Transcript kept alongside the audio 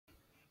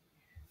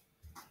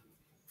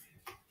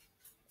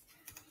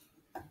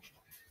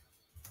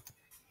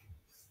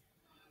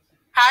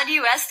How do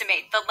you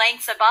estimate the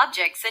lengths of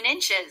objects in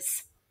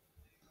inches?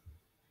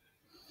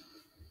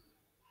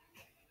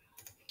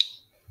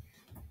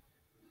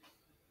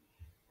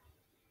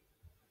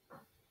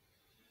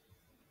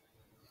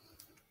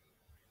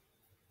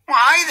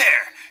 Hi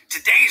there.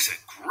 Today's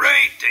a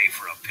great day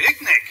for a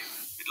picnic.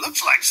 It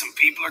looks like some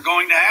people are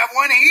going to have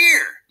one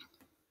here.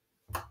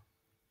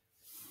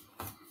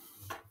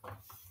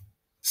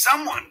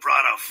 Someone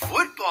brought a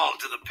football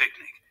to the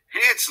picnic.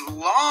 It's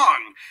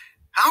long.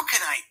 How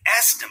can I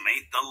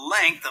estimate the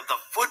length of the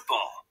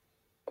football?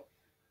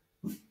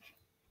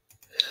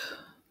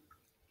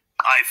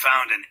 I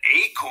found an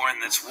acorn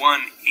that's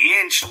 1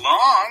 inch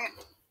long.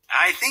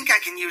 I think I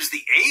can use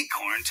the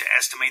acorn to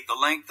estimate the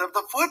length of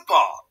the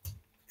football.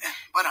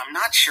 But I'm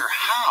not sure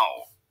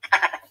how.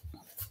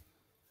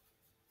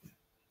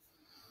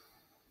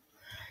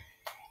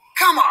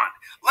 Come on,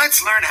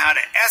 let's learn how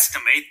to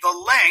estimate the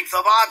length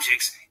of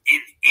objects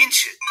in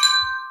inches.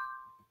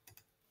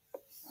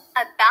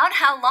 About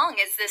how long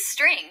is this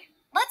string?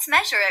 Let's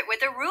measure it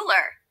with a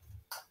ruler.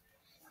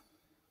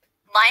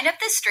 Line up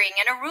the string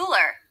in a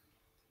ruler.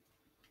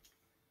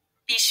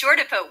 Be sure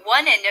to put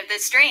one end of the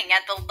string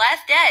at the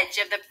left edge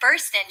of the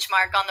first inch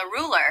mark on the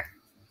ruler.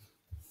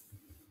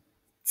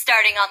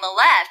 Starting on the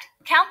left,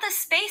 count the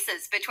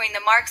spaces between the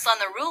marks on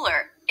the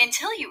ruler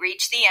until you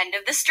reach the end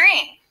of the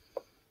string.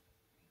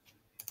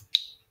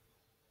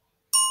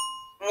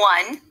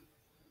 1,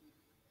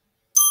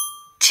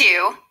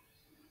 2,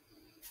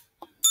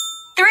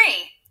 3.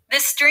 The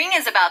string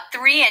is about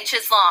 3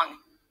 inches long.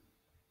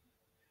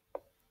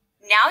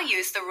 Now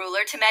use the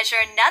ruler to measure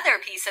another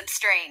piece of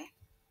string.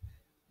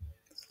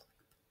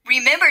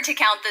 Remember to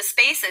count the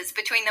spaces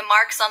between the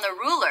marks on the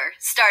ruler,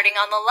 starting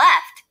on the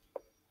left.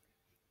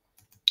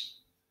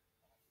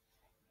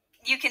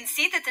 You can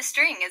see that the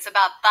string is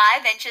about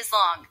 5 inches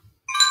long.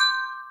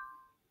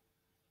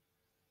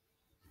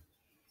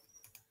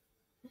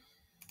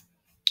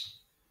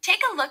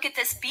 Take a look at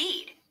this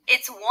bead.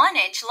 It's 1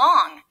 inch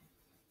long.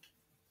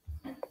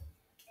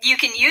 You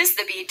can use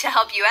the bead to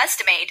help you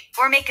estimate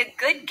or make a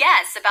good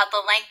guess about the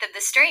length of the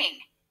string.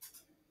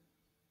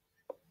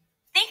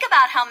 Think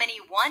about how many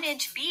 1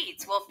 inch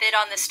beads will fit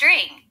on the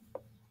string.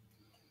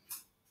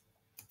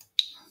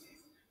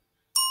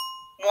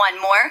 1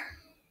 more.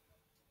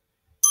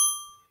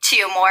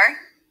 2 more.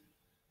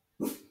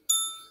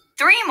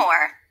 3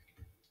 more.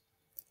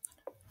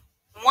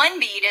 1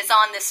 bead is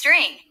on the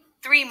string.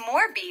 3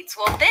 more beads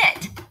will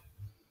fit.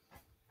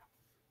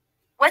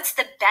 What's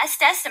the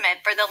best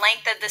estimate for the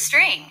length of the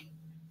string?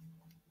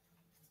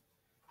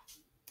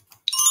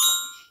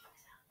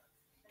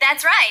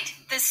 That's right.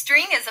 The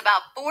string is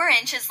about 4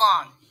 inches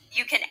long.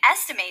 You can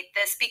estimate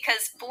this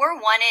because 4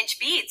 1-inch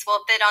beads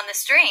will fit on the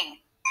string.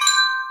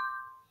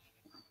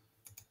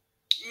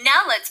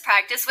 Now let's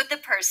practice with the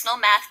personal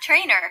math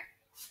trainer.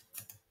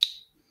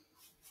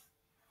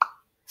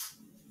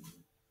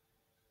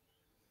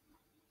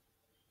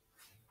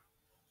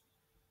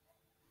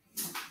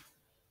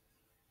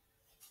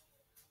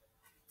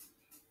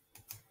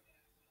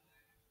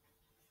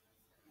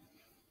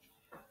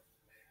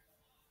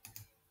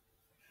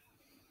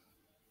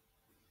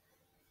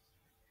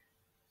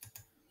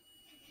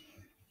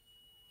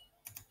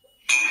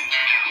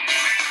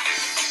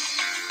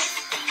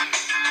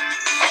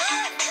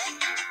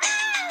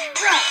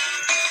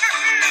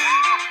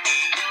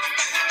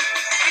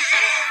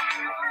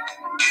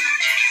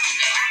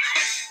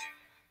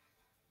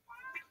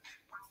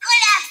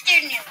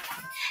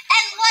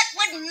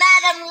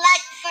 Madam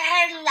like for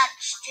her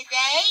lunch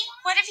today?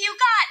 What have you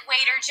got,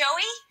 waiter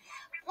Joey?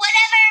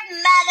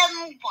 Whatever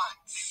Madam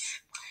wants.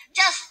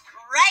 Just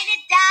write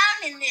it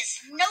down in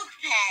this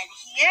notepad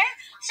here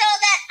so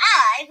that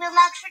I will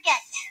not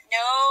forget.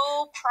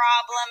 No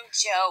problem,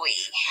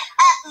 Joey.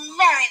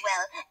 Very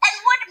well. And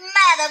would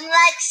Madam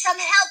like some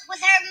help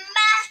with her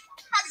math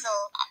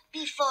puzzle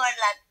before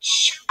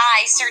lunch?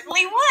 I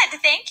certainly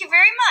would. Thank you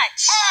very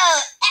much.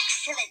 Oh,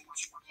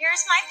 excellent.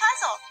 Here's my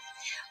puzzle.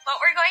 What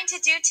we're going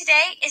to do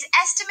today is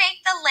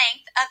estimate the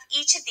length of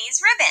each of these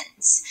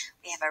ribbons.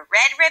 We have a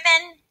red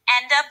ribbon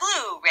and a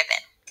blue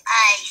ribbon.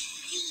 I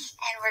see.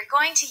 And we're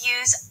going to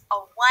use a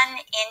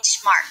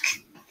 1-inch mark.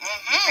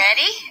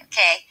 Ready?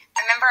 Okay.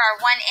 Remember our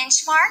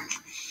 1-inch mark?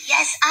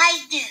 Yes,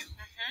 I do.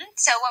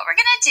 So what we're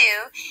going to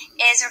do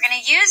is we're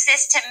going to use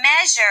this to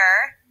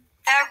measure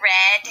the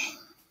red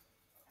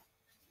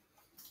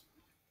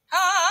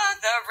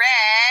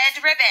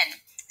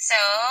ribbon. So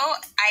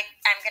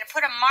I'm going to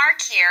put a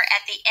mark here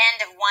at the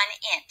end of 1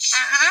 inch.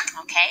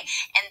 Okay.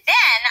 And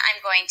then I'm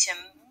going to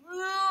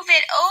move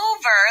it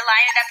over,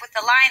 line it up with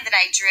the line that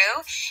I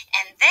drew,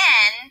 and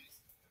then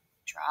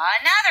draw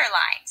another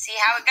line. See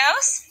how it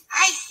goes?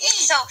 I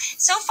see.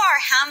 So far,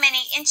 how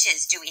many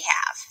inches do we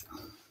have?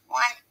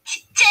 1,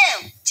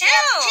 2. 2. 2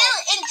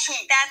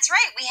 inches. That's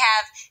right. We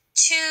have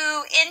 2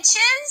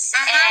 inches,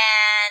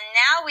 and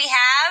now we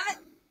have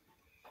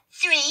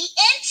 3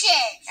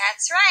 inches.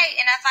 That's right.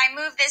 And if I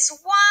move this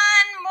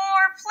one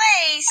more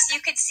place, you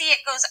could see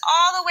it goes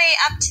all the way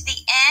up to the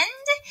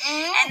end.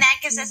 And that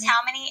gives us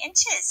how many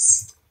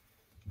inches?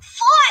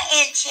 4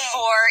 inches.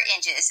 4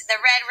 inches. The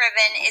red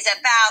ribbon is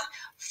about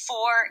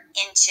 4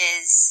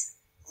 inches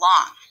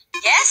long.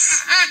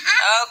 Yes?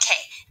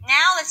 Okay.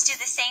 Now let's do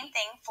the same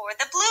thing for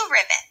the blue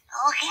ribbon.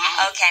 Okay.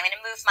 Okay, I'm going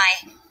to move my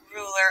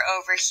ruler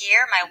over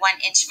here, my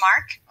 1-inch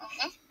mark.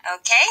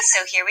 Okay,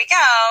 so here we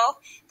go.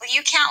 Will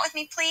you count with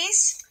me,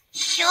 please?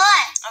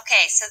 Sure.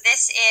 Okay, so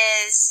this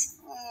is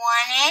 1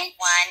 inch.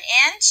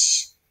 1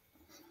 inch,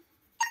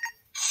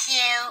 2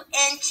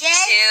 inches.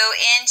 2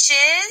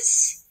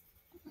 inches,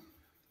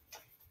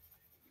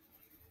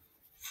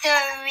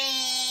 3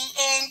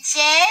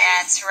 inches.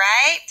 that's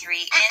right, 3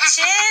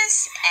 inches,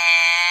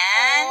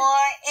 and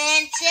 4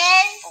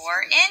 inches.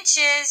 4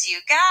 inches. You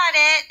got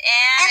it.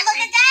 And look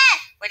at that.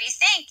 What do you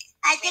think?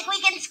 I think we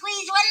can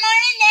squeeze one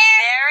more in there.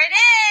 There it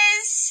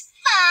is.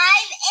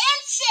 5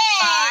 inches.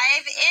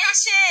 5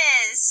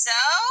 inches. So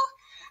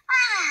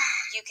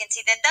you can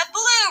see that the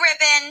blue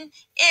ribbon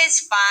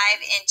is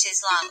 5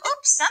 inches long.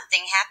 Oops,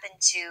 something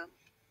happened to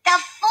The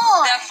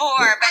 4. the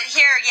 4. But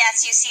here,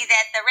 yes, you see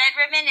that the red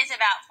ribbon is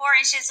about 4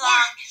 inches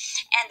long,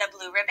 and the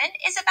blue ribbon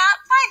is about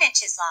 5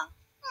 inches long.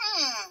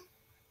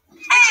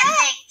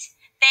 Perfect.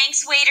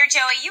 Thanks, waiter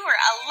Joey. You were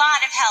a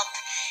lot of help.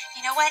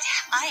 You know what?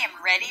 I am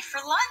ready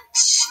for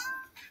lunch.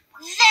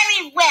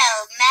 Very well,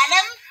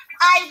 madam.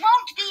 I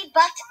won't be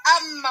but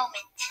a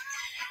moment.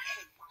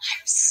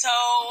 I'm so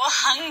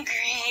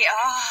hungry.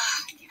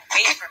 Oh,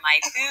 wait for my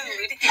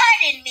food.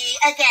 Pardon me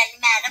again,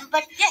 madam,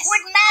 but Yes.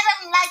 would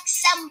madam like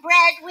some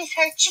bread with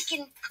her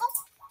chicken coop?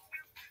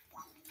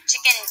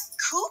 Chicken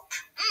coop?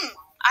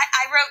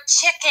 I wrote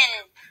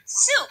chicken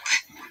soup,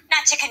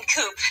 not chicken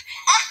coop.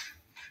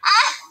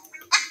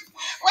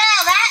 Well,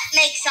 that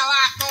makes a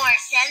lot more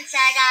sense,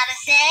 I gotta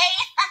say.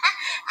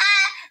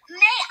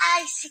 May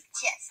I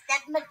suggest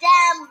that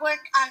madame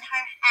work on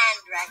her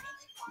handwriting?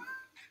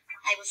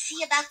 I will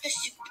see about the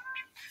soup.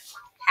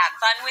 Have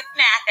fun with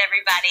math,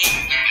 everybody.